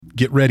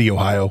Get ready,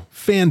 Ohio.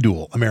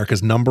 FanDuel,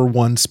 America's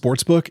 #1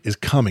 sportsbook, is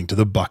coming to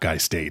the Buckeye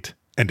State.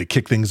 And to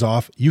kick things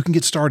off, you can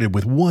get started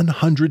with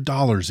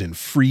 $100 in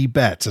free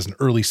bets as an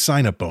early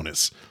sign-up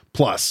bonus.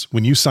 Plus,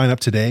 when you sign up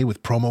today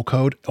with promo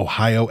code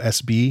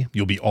OhioSB,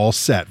 you'll be all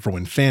set for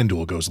when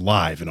FanDuel goes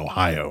live in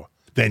Ohio.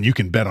 Then you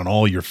can bet on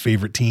all your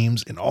favorite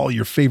teams and all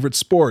your favorite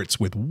sports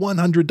with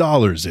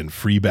 $100 in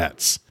free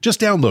bets.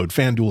 Just download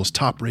FanDuel's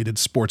top-rated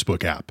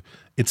sportsbook app.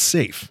 It's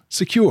safe,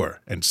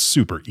 secure, and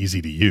super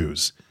easy to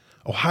use.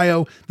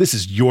 Ohio, this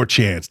is your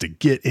chance to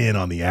get in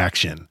on the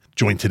action.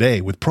 Join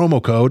today with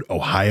promo code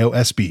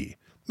OhioSB.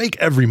 Make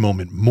every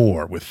moment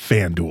more with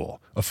FanDuel,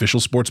 official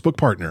sportsbook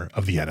partner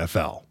of the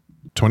NFL.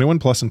 21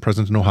 plus and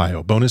present in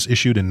Ohio. Bonus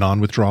issued in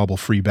non-withdrawable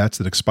free bets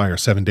that expire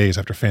 7 days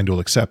after FanDuel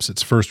accepts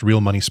its first real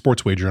money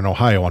sports wager in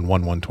Ohio on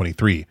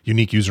 1/1/23.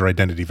 Unique user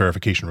identity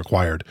verification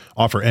required.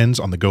 Offer ends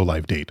on the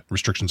go-live date.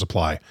 Restrictions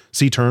apply.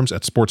 See terms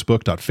at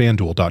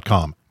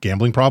sportsbook.fanduel.com.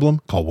 Gambling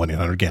problem? Call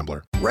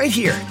 1-800-GAMBLER. Right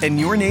here in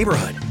your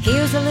neighborhood.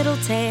 Here's a little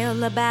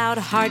tale about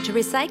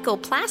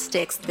hard-to-recycle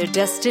plastics. Their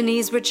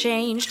destinies were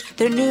changed.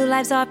 Their new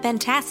lives are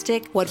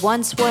fantastic. What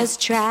once was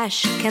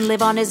trash can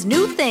live on as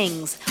new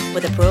things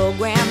with a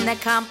program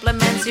that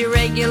complements your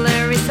regular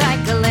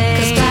recycling.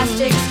 'Cause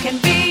plastics can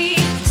be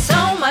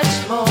so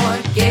much more.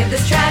 Give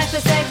this trash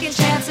the second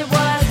chance it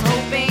was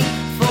hoping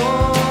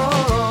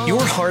for.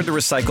 Your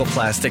hard-to-recycle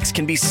plastics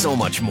can be so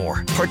much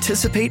more.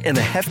 Participate in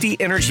the Hefty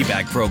Energy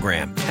Bag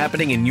program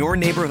happening in your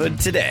neighborhood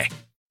today.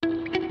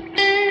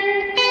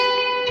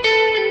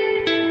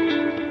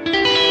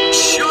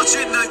 Shot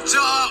in the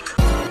dark.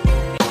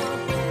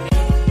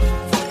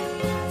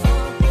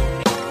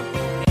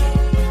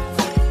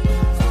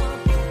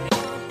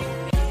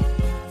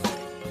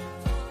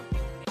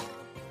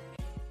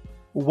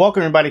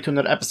 Welcome everybody to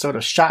another episode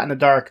of Shot in the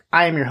Dark.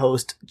 I am your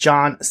host,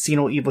 John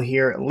Cino Evil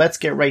here. Let's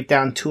get right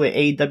down to it.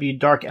 AEW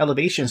Dark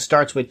Elevation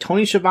starts with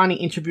Tony Schiavone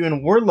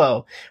interviewing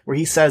Wardlow, where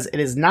he says it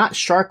is not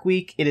Shark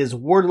Week, it is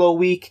Wardlow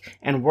Week,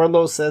 and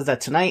Wardlow says that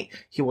tonight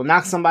he will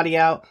knock somebody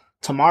out,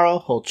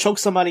 tomorrow he'll choke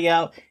somebody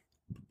out,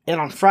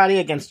 and on Friday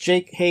against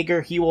Jake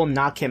Hager, he will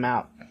knock him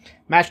out.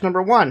 Match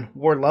number 1,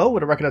 Wardlow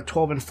with a record of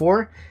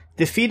 12-4.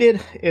 Defeated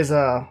is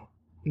a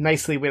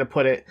nicely way to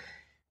put it.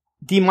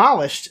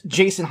 Demolished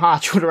Jason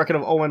Hotch with a record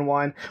of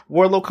 0-1.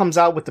 Wardlow comes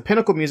out with the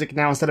Pinnacle music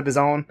now instead of his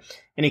own,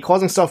 and he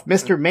calls himself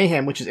Mr.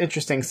 Mayhem, which is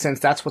interesting since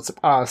that's what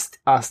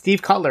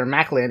Steve Cutler,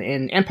 Macklin,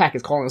 in Impact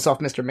is calling himself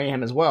Mr.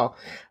 Mayhem as well.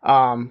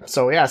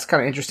 So yeah, it's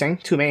kind of interesting.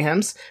 2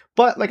 Mayhems.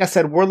 But like I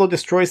said, Wardlow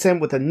destroys him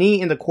with a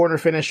knee in the corner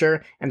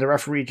finisher, and the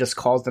referee just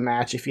calls the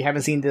match. If you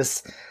haven't seen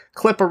this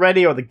clip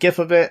already or the gif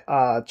of it,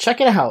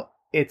 check it out.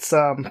 It's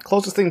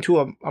closest thing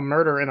to a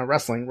murder in a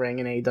wrestling ring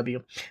in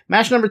AEW.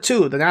 Match number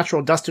 2, the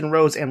Natural Dustin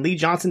Rhodes and Lee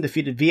Johnson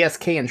defeated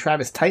VSK and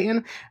Travis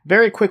Titan.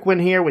 Very quick win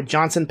here with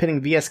Johnson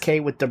pinning VSK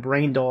with the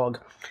Brain Dog.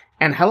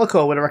 And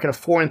Angelico with a record of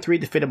 4-3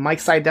 defeated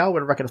Mike Seidel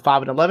with a record of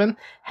 5-11.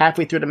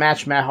 Halfway through the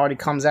match, Matt Hardy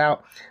comes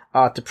out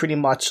to pretty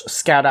much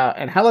scout out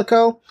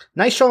Angelico.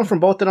 Nice showing from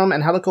both of them.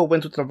 Angelico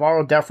wins with the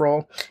Navarro Death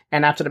Roll.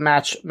 And after the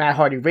match, Matt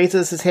Hardy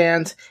raises his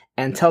hand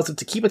and tells him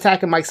to keep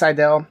attacking Mike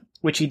Seidel,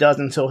 which he does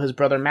until his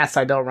brother Matt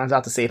Seidel runs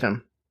out to save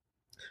him.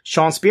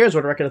 Sean Spears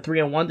with a record of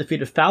 3-1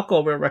 defeated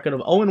Falco with a record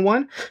of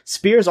 0-1.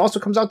 Spears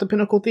also comes out the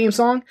Pinnacle theme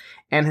song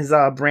and his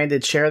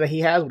branded chair that he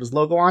has with his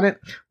logo on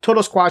it.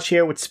 Total squash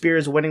here with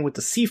Spears winning with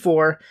the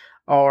C4,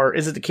 or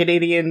is it the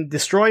Canadian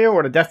Destroyer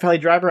or the Death Valley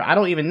Driver? I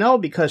don't even know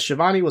because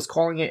Schiavone was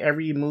calling it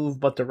every move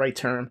but the right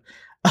term.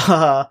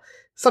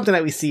 Something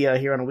that we see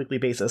here on a weekly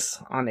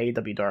basis on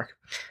AEW Dark.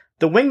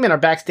 The Wingmen are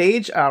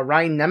backstage.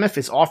 Ryan Nemeth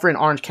is offering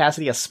Orange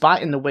Cassidy a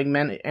spot in the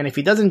Wingmen, and if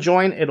he doesn't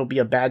join, it'll be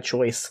a bad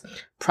choice.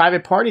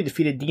 Private Party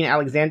defeated Dean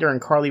Alexander and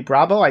Carly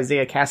Bravo.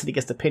 Isaiah Cassidy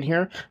gets the pin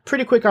here.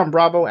 Pretty quick on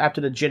Bravo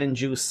after the gin and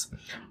juice.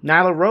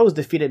 Nyla Rose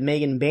defeated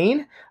Megan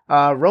Bayne.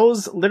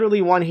 Rose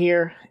literally won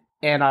here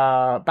in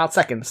about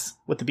seconds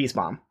with the Beast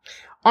Bomb.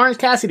 Orange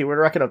Cassidy with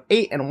a record of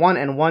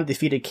 8-1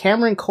 defeated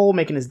Cameron Cole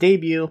making his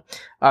debut.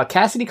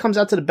 Cassidy comes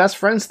out to the Best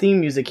Friends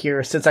theme music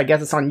here since I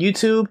guess it's on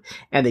YouTube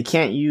and they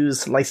can't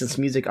use licensed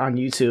music on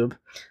YouTube.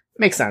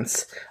 Makes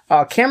sense.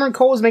 Cameron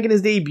Cole is making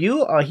his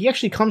debut. He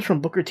actually comes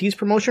from Booker T's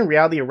promotion,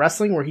 Reality of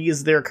Wrestling, where he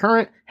is their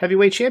current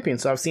heavyweight champion,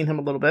 so I've seen him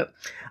a little bit.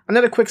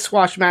 Another quick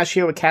squash match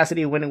here with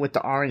Cassidy winning with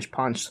the Orange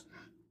Punch.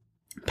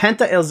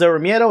 Penta El Zero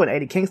Miedo and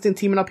Eddie Kingston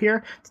teaming up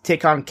here to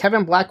take on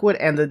Kevin Blackwood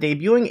and the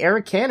debuting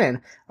Eric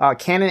Cannon.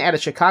 Cannon out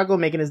of Chicago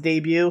making his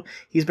debut.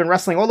 He's been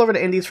wrestling all over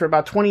the indies for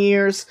about 20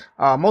 years,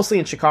 mostly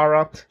in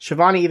Chicago.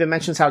 Schiavone even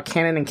mentions how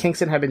Cannon and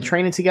Kingston have been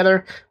training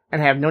together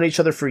and have known each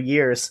other for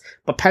years.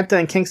 But Penta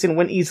and Kingston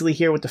win easily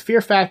here with the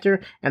Fear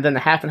Factor and then the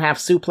half and half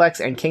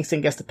suplex, and Kingston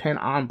gets the pin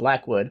on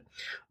Blackwood.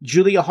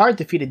 Julia Hart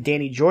defeated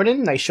Danny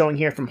Jordan. Nice showing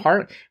here from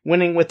Hart,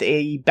 winning with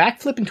a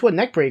backflip into a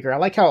neckbreaker. I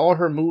like how all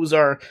her moves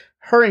are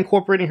her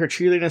incorporating her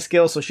cheerleading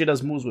skills, so she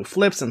does moves with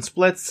flips and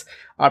splits.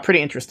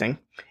 Pretty interesting.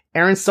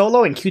 Aaron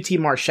Solo and QT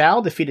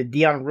Marshall defeated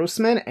Dion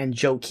Roosman and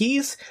Joe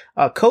Keys.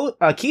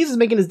 Keys is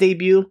making his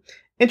debut.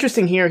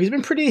 interesting here, he's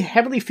been pretty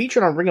heavily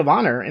featured on Ring of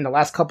Honor in the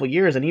last couple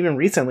years, and even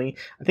recently.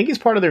 I think he's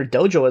part of their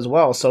dojo as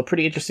well, so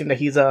pretty interesting that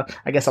he's, I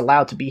guess,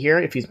 allowed to be here,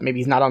 if maybe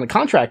he's not on the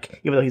contract,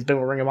 even though he's been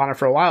with Ring of Honor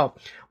for a while.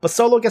 But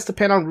Solo gets the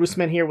pin on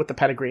Rusman here with the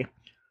pedigree.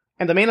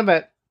 And the main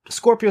event,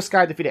 Scorpio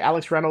Sky defeated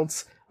Alex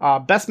Reynolds.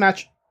 Best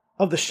match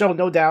of the show,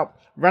 no doubt.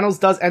 Reynolds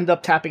does end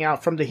up tapping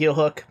out from the heel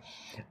hook.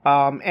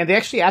 And they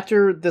actually,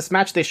 after this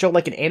match, they showed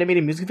like an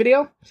animated music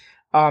video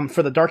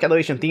for the Dark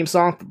Elevation theme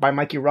song by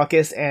Mikey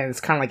Ruckus, and it's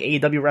kind of like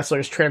AEW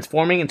wrestlers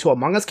transforming into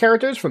Among Us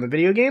characters from the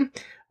video game.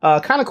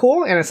 Kind of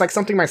cool, and it's like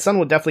something my son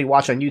would definitely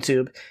watch on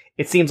YouTube.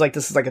 It seems like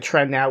this is like a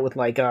trend now with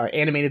like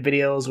animated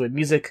videos with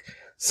music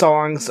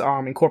songs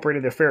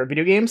incorporating their favorite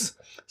video games.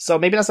 So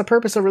maybe that's the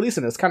purpose of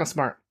releasing this. Kind of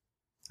smart.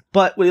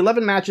 But with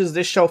 11 matches,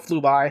 this show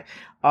flew by.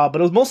 But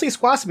it was mostly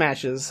squash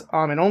matches,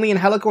 and only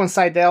Angelico and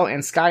Seidel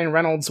and Sky and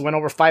Reynolds went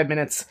over 5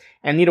 minutes,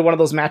 and neither one of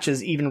those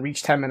matches even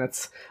reached 10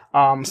 minutes.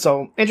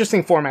 So,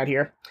 interesting format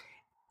here.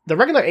 The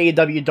regular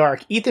AEW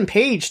Dark, Ethan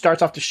Page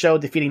starts off the show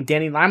defeating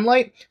Danny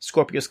Limelight.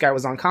 Scorpio Sky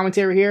was on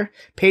commentary here.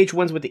 Page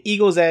wins with the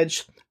Eagle's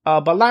Edge,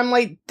 but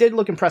Limelight did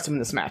look impressive in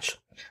this match.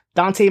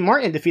 Dante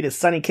Martin defeated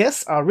Sonny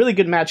Kiss. A really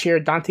good match here.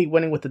 Dante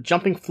winning with the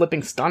jumping,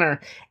 flipping stunner.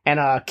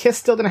 And Kiss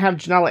still didn't have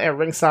Janela at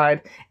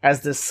ringside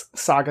as this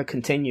saga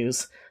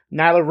continues.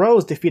 Nyla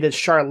Rose defeated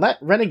Charlotte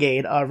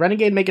Renegade.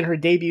 Renegade making her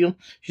debut.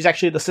 She's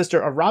actually the sister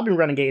of Robin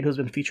Renegade, who's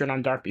been featured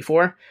on Dark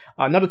before.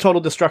 Another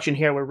total destruction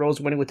here with Rose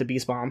winning with the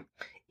Beast Bomb.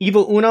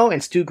 Evil Uno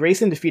and Stu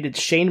Grayson defeated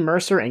Shane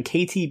Mercer and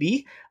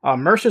KTB.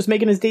 Mercer's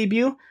making his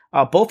debut.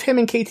 Both him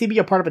and KTB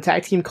are part of a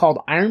tag team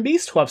called Iron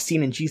Beast, who I've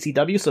seen in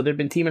GCW, so they've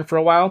been teaming for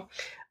a while.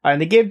 And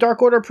they gave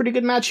Dark Order a pretty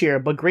good match here,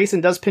 but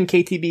Grayson does pin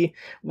KTB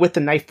with the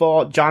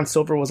Nightfall. John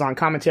Silver was on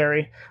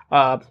commentary.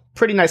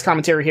 Pretty nice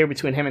commentary here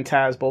between him and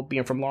Taz, both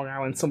being from Long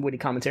Island. Some witty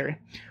commentary.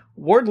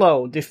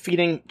 Wardlow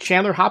defeating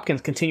Chandler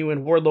Hopkins,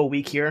 continuing Wardlow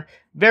week here.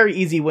 Very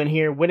easy win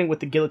here, winning with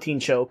the guillotine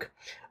choke.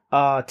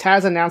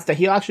 Taz announced that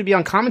he'll actually be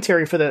on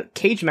commentary for the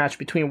cage match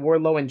between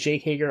Wardlow and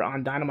Jake Hager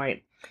on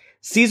Dynamite.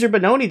 Caesar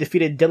Bononi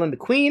defeated Dylan the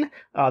Queen.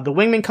 The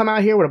Wingmen come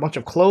out here with a bunch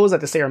of clothes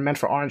that they say are meant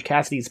for Orange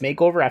Cassidy's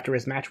makeover after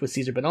his match with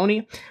Caesar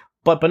Bononi.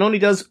 But Bononi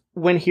does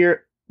win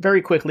here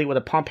very quickly with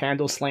a pump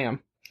handle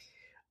slam.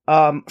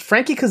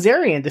 Frankie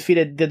Kazarian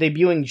defeated the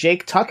debuting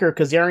Jake Tucker.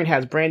 Kazarian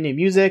has brand new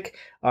music,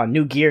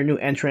 new gear, new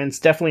entrance,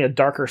 definitely a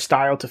darker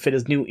style to fit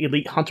his new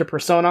Elite Hunter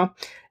persona.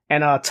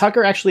 And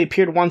Tucker actually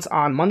appeared once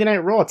on Monday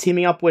Night Raw,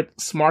 teaming up with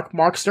Smart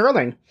Mark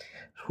Sterling,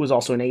 who was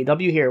also in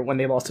AEW here when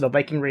they lost to the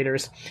Viking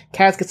Raiders.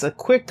 Kaz gets a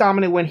quick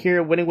dominant win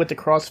here, winning with the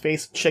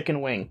crossface chicken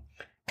wing.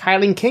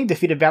 Kylie King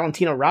defeated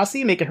Valentino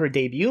Rossi, making her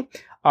debut.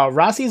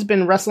 Rossi's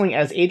been wrestling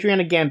as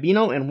Adriana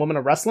Gambino in Women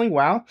of Wrestling,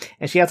 wow.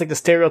 And she has like the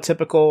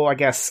stereotypical, I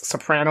guess,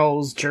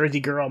 Sopranos, Jersey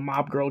girl,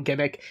 mob girl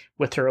gimmick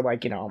with her,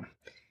 like,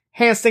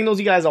 hand signals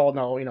you guys all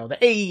know,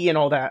 the A and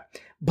all that.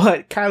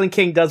 But Kylie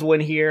King does win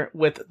here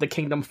with the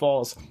Kingdom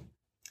Falls.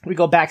 We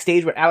go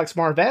backstage with Alex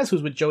Marvez,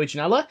 who's with Joey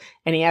Janela,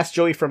 and he asks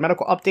Joey for a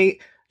medical update.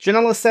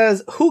 Janela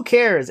says, "Who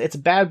cares? It's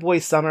bad boy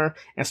summer,"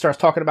 and starts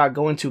talking about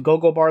going to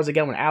go-go bars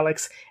again with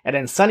Alex. And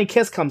then Sonny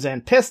Kiss comes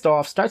in, pissed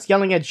off, starts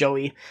yelling at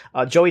Joey.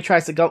 Joey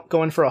tries to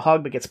go in for a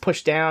hug, but gets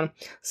pushed down.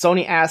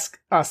 Sonny asks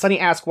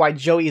why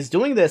Joey is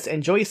doing this,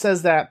 and Joey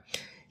says that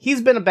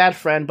he's been a bad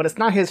friend, but it's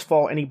not his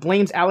fault, and he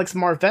blames Alex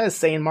Marvez,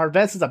 saying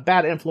Marvez is a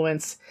bad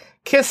influence.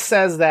 Kiss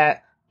says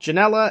that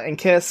Janela and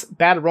Kiss,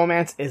 bad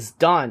romance is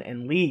done,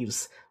 and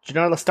leaves.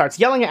 Janela starts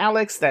yelling at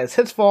Alex that it's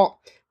his fault,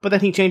 but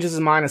then he changes his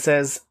mind and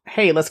says,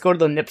 "Hey, let's go to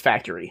the Nip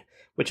Factory,"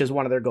 which is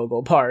one of their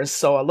go-go bars.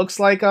 So it looks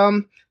like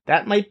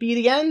that might be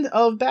the end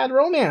of Bad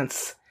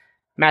Romance.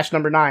 Match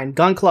number 9,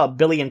 Gun Club,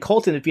 Billy and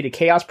Colton defeated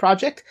Chaos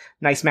Project.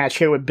 Nice match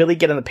here with Billy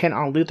getting the pin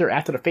on Luther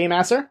after the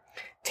Faymaster.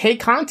 Tay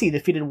Conti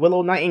defeated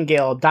Willow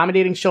Nightingale.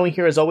 Dominating showing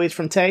here as always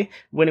from Tay,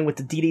 winning with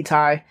the DD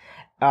tie.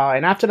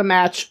 And after the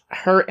match,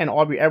 Hurt and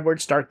Aubrey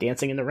Edwards start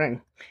dancing in the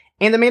ring.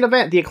 In the main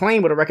event, The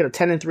Acclaim, with a record of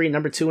 10-3,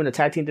 number 2 in the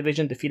tag team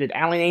division, defeated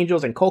Allen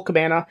Angels and Colt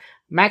Cabana.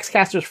 Max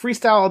Caster's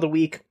freestyle of the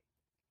week.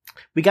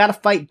 "We gotta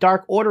fight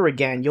Dark Order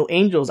again. Yo,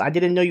 Angels, I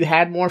didn't know you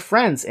had more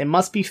friends. It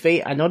must be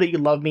fate. I know that you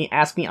love me.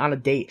 Ask me on a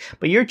date.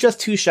 But you're just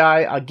too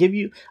shy. I'll give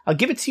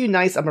it to you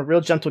nice. I'm a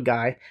real gentle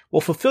guy.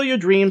 We'll fulfill your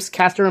dreams.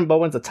 Caster and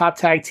Bowen's a top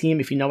tag team,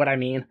 if you know what I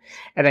mean."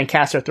 And then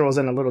Caster throws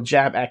in a little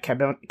jab at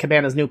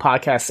Cabana's new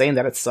podcast, saying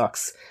that it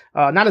sucks.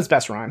 Not his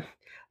best rhyme.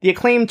 The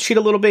Acclaim cheat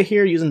a little bit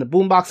here, using the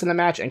boombox in the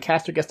match, and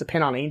Caster gets the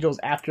pin on Angels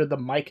after the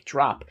mic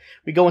drop.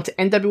 We go into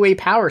NWA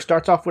Power,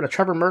 starts off with a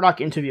Trevor Murdoch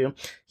interview.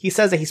 He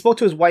says that he spoke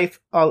to his wife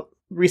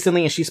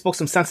recently, and she spoke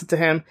some sense to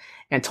him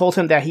and told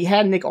him that he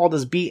had Nick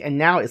Aldis beat, and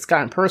now it's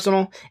gotten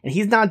personal, and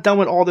he's not done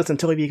with all this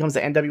until he becomes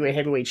the NWA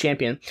Heavyweight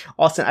Champion.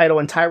 Austin Idol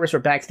and Tyrus were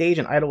backstage,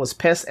 and Idol was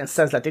pissed and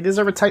says that they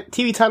deserve a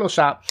TV title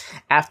shot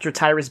after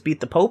Tyrus beat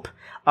the Pope.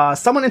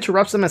 Someone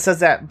interrupts him and says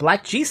that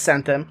Black G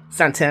sent him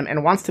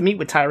and wants to meet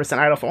with Tyrus and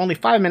Idol for only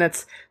 5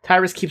 minutes.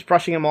 Tyrus keeps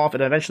brushing him off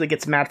and eventually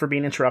gets mad for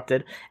being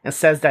interrupted and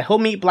says that he'll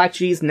meet Black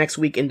G's next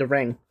week in the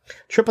ring.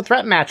 Triple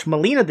threat match,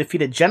 Melina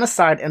defeated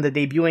Genocide and the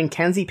debuting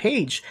Kenzie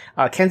Page.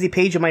 Kenzie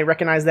Page, you might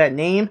recognize that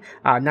name.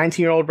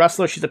 19-year-old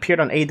wrestler. She's appeared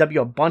on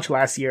AEW a bunch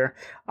last year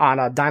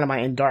on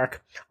Dynamite and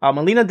Dark.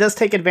 Melina does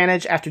take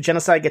advantage after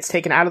Genocide gets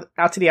taken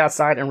out to the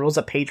outside and rolls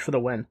up Page for the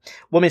win.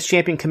 Women's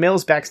champion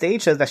Camille's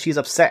backstage says that she's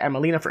upset at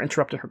Melina for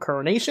interrupting her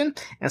coronation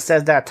and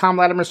says that Tom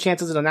Latimer's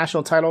chances in the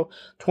national title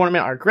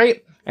tournament are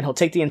great and he'll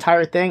take the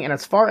entire thing. And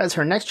as far as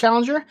her next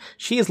challenger,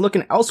 she is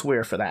looking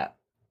elsewhere for that.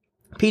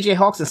 PJ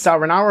Hawks and Sal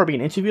Renaro are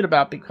being interviewed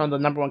about becoming the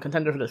number one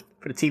contender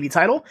for the TV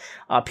title.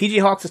 PJ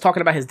Hawks is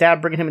talking about his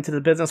dad bringing him into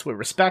the business with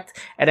respect.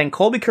 And then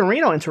Colby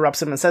Carino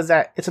interrupts him and says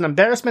that it's an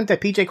embarrassment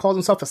that PJ calls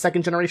himself a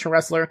second generation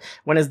wrestler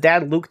when his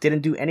dad Luke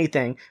didn't do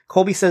anything.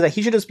 Colby says that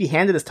he should just be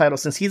handed his title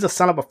since he's the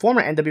son of a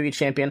former NWA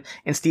champion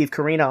in Steve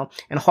Carino.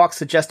 And Hawks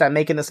suggests that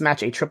making this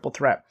match a triple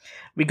threat.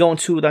 We go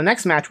into the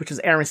next match, which is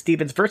Aaron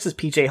Stevens versus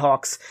PJ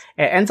Hawks.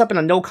 It ends up in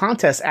a no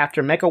contest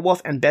after Mecha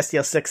Wolf and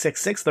Bestia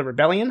 666, the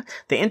Rebellion.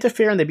 They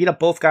interfere and they beat up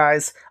both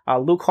guys.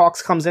 Luke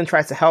Hawks comes in,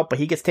 tries to help, but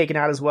he gets taken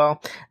out as well.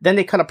 Then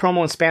they cut a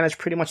promo in Spanish,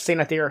 pretty much saying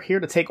that they are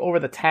here to take over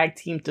the tag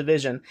team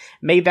division.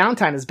 May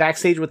Valentine is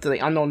backstage with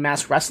the unknown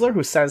masked wrestler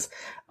who says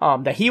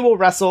that he will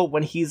wrestle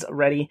when he's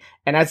ready.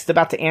 And as he's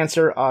about to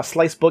answer,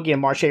 Slice Boogie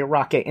and Marche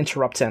Rocket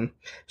interrupt him.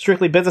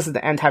 Strictly Business at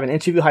the end have an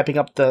interview hyping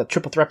up the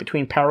triple threat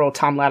between Perro,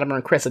 Tom Latimer,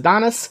 and Chris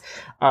Adonis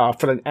for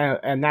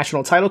the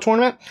national title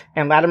tournament.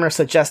 And Latimer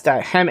suggests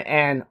that him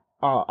and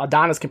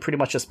Adonis can pretty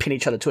much just pin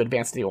each other to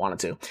advance if he wanted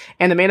to.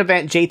 And the main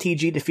event,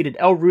 JTG defeated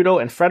El Rudo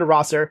and Fred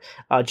Rosser.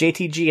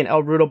 JTG and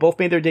El Rudo both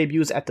made their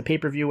debuts at the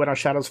pay-per-view When Our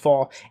Shadows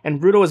Fall.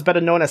 And Rudo is better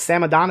known as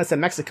Sam Adonis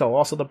in Mexico,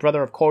 also the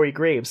brother of Corey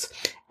Graves.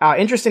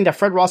 Interesting that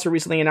Fred Rosser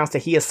recently announced that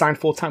he is signed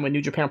full-time with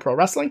New Japan Pro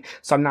Wrestling,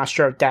 so I'm not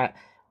sure if that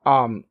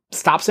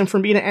stops him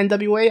from being an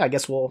NWA. I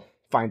guess we'll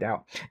find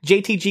out.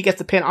 JTG gets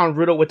the pin on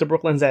Rudo with the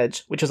Brooklyn's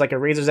Edge, which is like a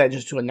razor's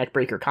edge to a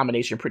neckbreaker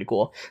combination. Pretty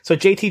cool. So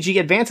JTG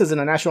advances in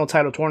the national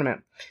title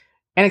tournament.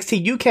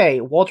 NXT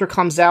UK, Walter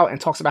comes out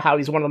and talks about how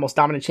he's one of the most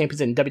dominant champions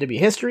in WWE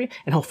history,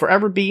 and he'll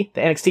forever be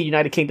the NXT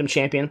United Kingdom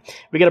champion.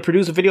 We get to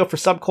produce a video for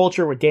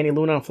Subculture where Danny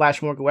Luna and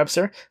Flash Morgan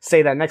Webster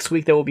say that next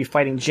week they will be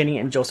fighting Ginny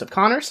and Joseph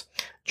Connors.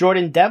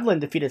 Jordan Devlin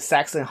defeated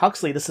Saxon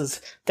Huxley. This is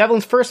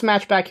Devlin's first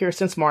match back here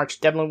since March.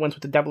 Devlin wins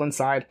with the Devlin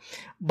side,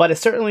 but it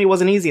certainly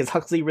wasn't easy as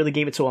Huxley really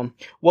gave it to him.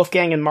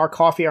 Wolfgang and Mark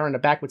Coffey are in the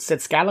back with Sid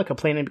Scala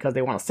complaining because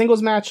they want a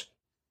singles match.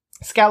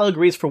 Scala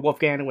agrees for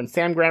Wolfgang when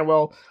Sam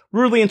Granwell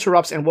rudely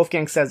interrupts and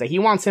Wolfgang says that he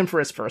wants him for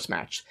his first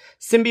match.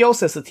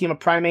 Symbiosis, the team of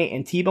Primate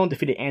and T-Bone,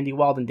 defeated Andy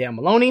Wild and Dan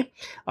Maloney.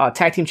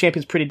 Tag team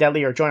champions Pretty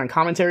Deadly are joining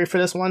commentary for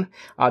this one.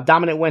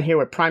 Dominant win here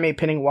with Primate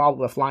pinning Wild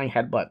with a flying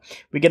headbutt.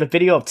 We get a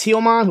video of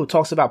Teal'c who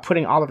talks about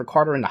putting Oliver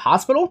Carter in the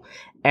hospital,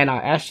 and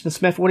Ashton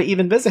Smith wouldn't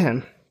even visit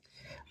him.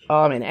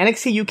 An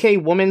NXT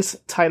UK Women's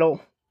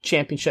Title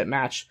Championship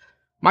match.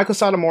 Michael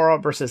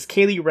Satomura versus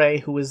Kaylee Ray,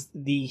 who is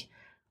the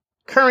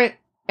current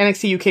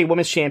NXT UK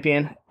Women's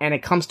Champion, and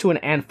it comes to an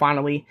end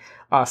finally.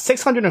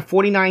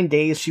 649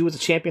 days. She was a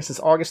champion since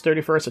August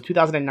 31st of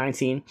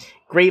 2019.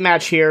 Great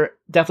match here.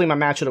 Definitely my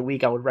match of the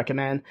week, I would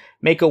recommend.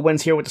 Mako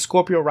wins here with the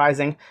Scorpio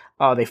Rising.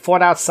 They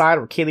fought outside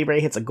where Kaylee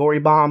Ray hits a gory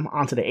bomb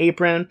onto the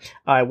apron.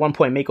 At one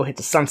point, Mako hits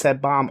a sunset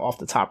bomb off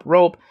the top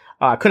rope.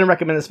 Couldn't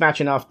recommend this match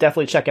enough.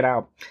 Definitely check it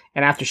out.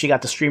 And after she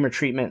got the streamer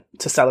treatment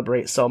to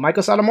celebrate. So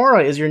Michael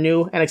Satomura is your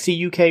new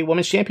NXT UK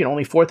Women's Champion,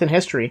 only fourth in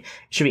history. You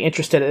should be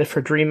interested if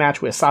her dream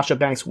match with Sasha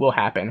Banks will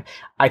happen.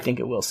 I think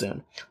it will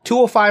soon.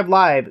 205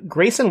 Live,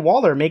 Grayson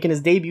Waller making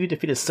his debut,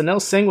 defeated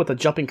Sunil Singh with a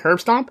jumping curb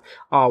stomp.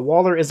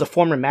 Waller is the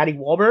former Maddie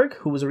Wahlberg,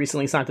 who was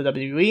recently signed to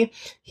WWE.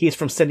 He's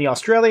from Sydney,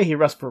 Australia. He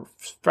wrestled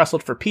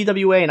for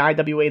PWA and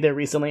IWA there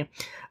recently.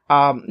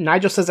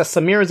 Nigel says that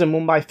Samir is in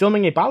Mumbai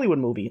filming a Bollywood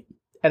movie.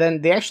 And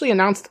then they actually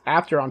announced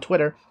after on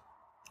Twitter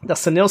that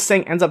Sunil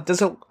Singh ends up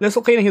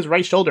dislocating his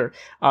right shoulder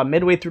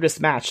midway through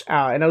this match.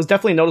 And it was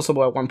definitely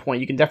noticeable at one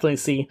point. You can definitely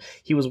see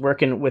he was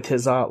working with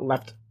his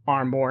left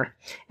arm more.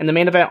 In the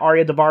main event,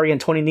 Arya Davari and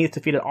Tony Nese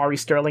defeated Ari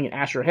Sterling and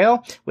Asher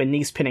Hale, with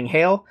Nese pinning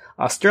Hale.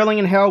 Sterling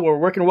and Hale were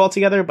working well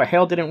together, but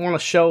Hale didn't want to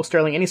show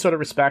Sterling any sort of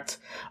respect,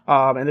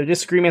 and their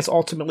disagreements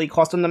ultimately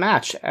cost them the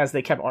match, as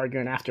they kept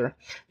arguing after.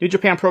 New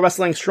Japan Pro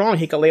Wrestling Strong,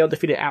 Hikuleo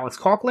defeated Alex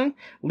Coughlin.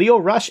 Leo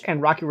Rush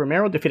and Rocky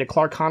Romero defeated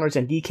Clark Connors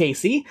and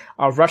DKC.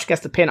 Rush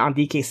gets the pin on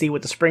DKC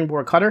with the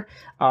springboard cutter.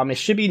 It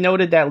should be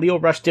noted that Leo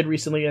Rush did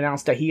recently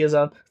announce that he is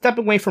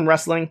stepping away from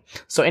wrestling,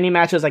 so any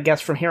matches, I guess,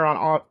 from here on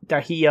out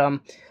that he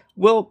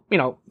will,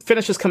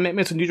 finish his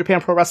commitment to New Japan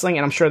Pro Wrestling,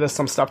 and I'm sure there's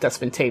some stuff that's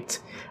been taped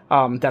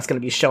that's going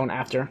to be shown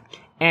after.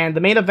 And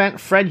the main event,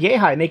 Fred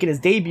Yehi making his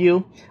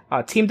debut,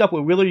 teamed up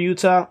with Wheeler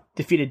Yuta,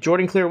 defeated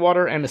Jordan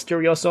Clearwater and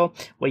Mysterioso,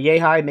 with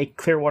Yehi make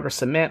Clearwater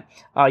submit.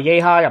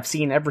 Yehi, I've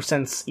seen ever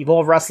since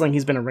Evolve Wrestling.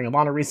 He's been in Ring of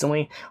Honor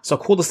recently, so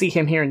cool to see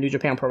him here in New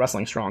Japan Pro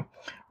Wrestling Strong.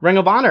 Ring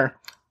of Honor,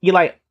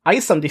 Eli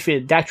Isom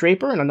defeated Dak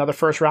Draper in another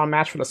first-round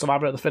match for the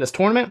Survivor of the Fittest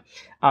tournament.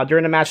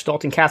 During the match,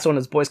 Dalton Castle and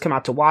his boys come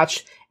out to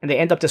watch, and they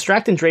end up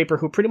distracting Draper,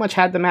 who pretty much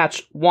had the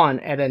match won,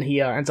 and then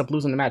he ends up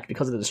losing the match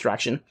because of the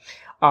distraction.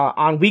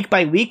 On Week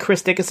by Week,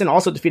 Chris Dickinson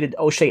also defeated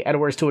O'Shea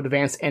Edwards to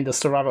advance in the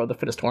Survival of the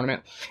Fittest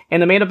tournament. In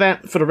the main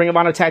event for the Ring of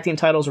Honor Tag Team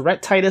titles,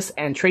 Rhett Titus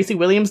and Tracy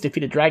Williams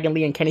defeated Dragon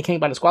Lee and Kenny King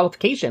by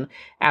disqualification.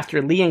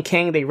 After Lee and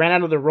King, they ran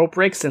out of the rope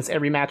break, since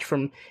every match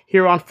from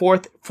here on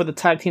forth for the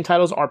tag team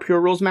titles are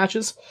Pure Rules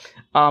matches.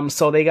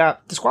 So they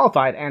got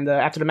disqualified, and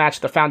after the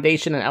match, the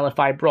Foundation and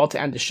LFI brawled to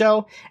end the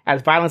show,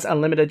 as Violence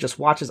Unlimited just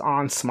watches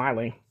on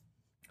smiling.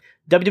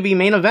 WWE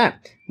main event.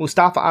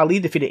 Mustafa Ali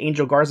defeated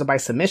Angel Garza by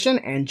submission,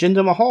 and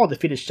Jinder Mahal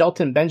defeated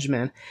Shelton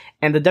Benjamin.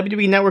 And the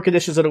WWE Network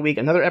editions of the week,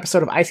 another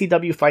episode of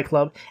ICW Fight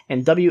Club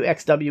and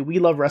WXW We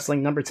Love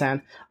Wrestling number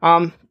 10.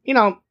 I'm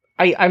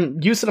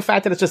used to the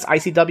fact that it's just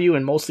ICW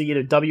and mostly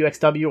either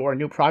WXW or a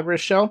New Progress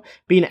show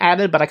being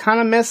added, but I kind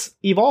of miss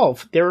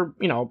Evolve. They were,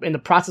 in the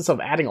process of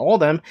adding all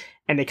of them,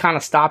 and they kind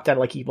of stopped at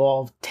like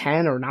Evolve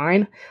 10 or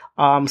 9.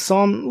 So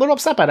I'm a little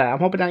upset by that. I'm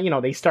hoping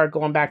that, they start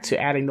going back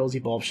to adding those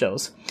Evolve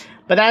shows.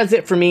 But that is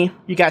it for me.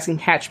 You guys can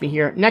catch me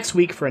here next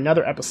week for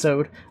another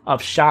episode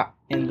of Shot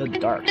in the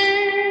Dark.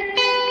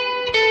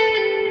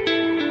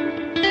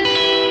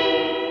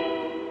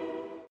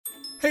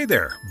 Hey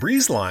there,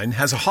 BreezeLine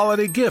has a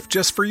holiday gift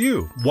just for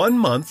you. 1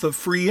 month of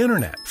free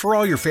internet for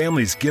all your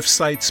family's gift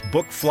sites,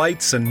 book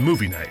flights, and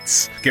movie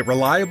nights. Get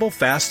reliable,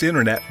 fast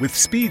internet with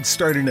speeds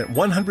starting at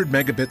 100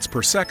 megabits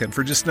per second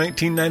for just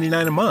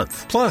 $19.99 a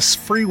month. Plus,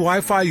 free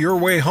Wi-Fi your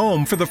way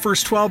home for the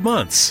first 12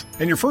 months.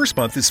 And your first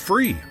month is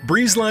free.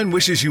 BreezeLine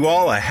wishes you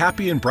all a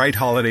happy and bright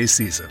holiday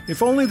season.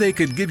 If only they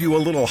could give you a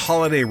little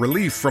holiday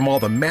relief from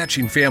all the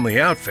matching family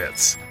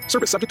outfits.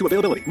 Service subject to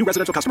availability. New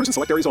residential customers in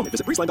select areas only.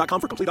 Visit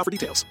breezeline.com for complete offer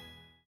details.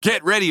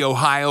 Get ready,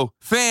 Ohio.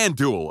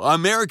 FanDuel,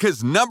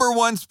 America's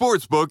 #1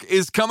 sportsbook,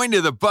 is coming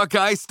to the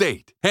Buckeye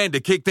State. And to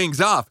kick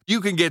things off,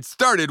 you can get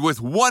started with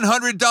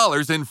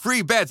 $100 in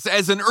free bets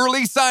as an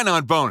early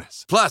sign-on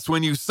bonus. Plus,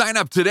 when you sign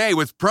up today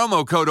with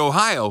promo code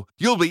OHIO,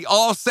 you'll be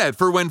all set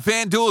for when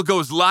FanDuel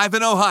goes live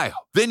in Ohio.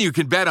 Then you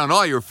can bet on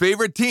all your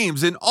favorite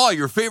teams in all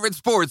your favorite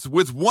sports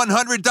with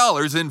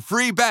 $100 in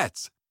free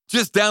bets.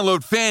 Just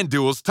download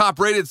FanDuel's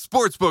top-rated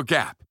sportsbook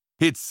app.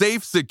 It's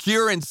safe,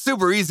 secure, and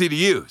super easy to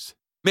use.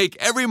 Make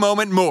every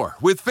moment more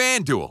with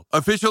FanDuel,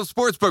 official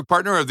sportsbook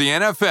partner of the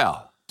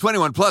NFL.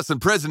 21 plus and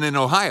present in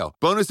Ohio.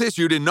 Bonus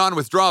issued in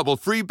non-withdrawable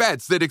free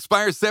bets that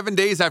expire 7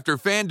 days after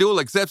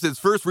FanDuel accepts its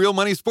first real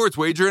money sports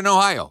wager in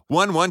Ohio.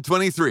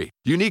 1/1/23.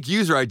 Unique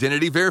user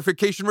identity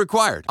verification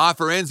required.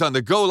 Offer ends on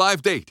the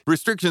go-live date.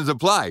 Restrictions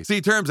apply.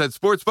 See terms at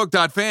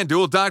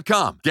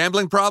sportsbook.fanduel.com.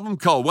 Gambling problem?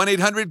 Call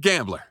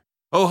 1-800-GAMBLER.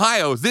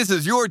 Ohio, this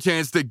is your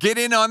chance to get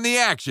in on the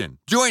action.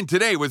 Join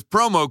today with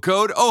promo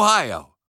code OHIO.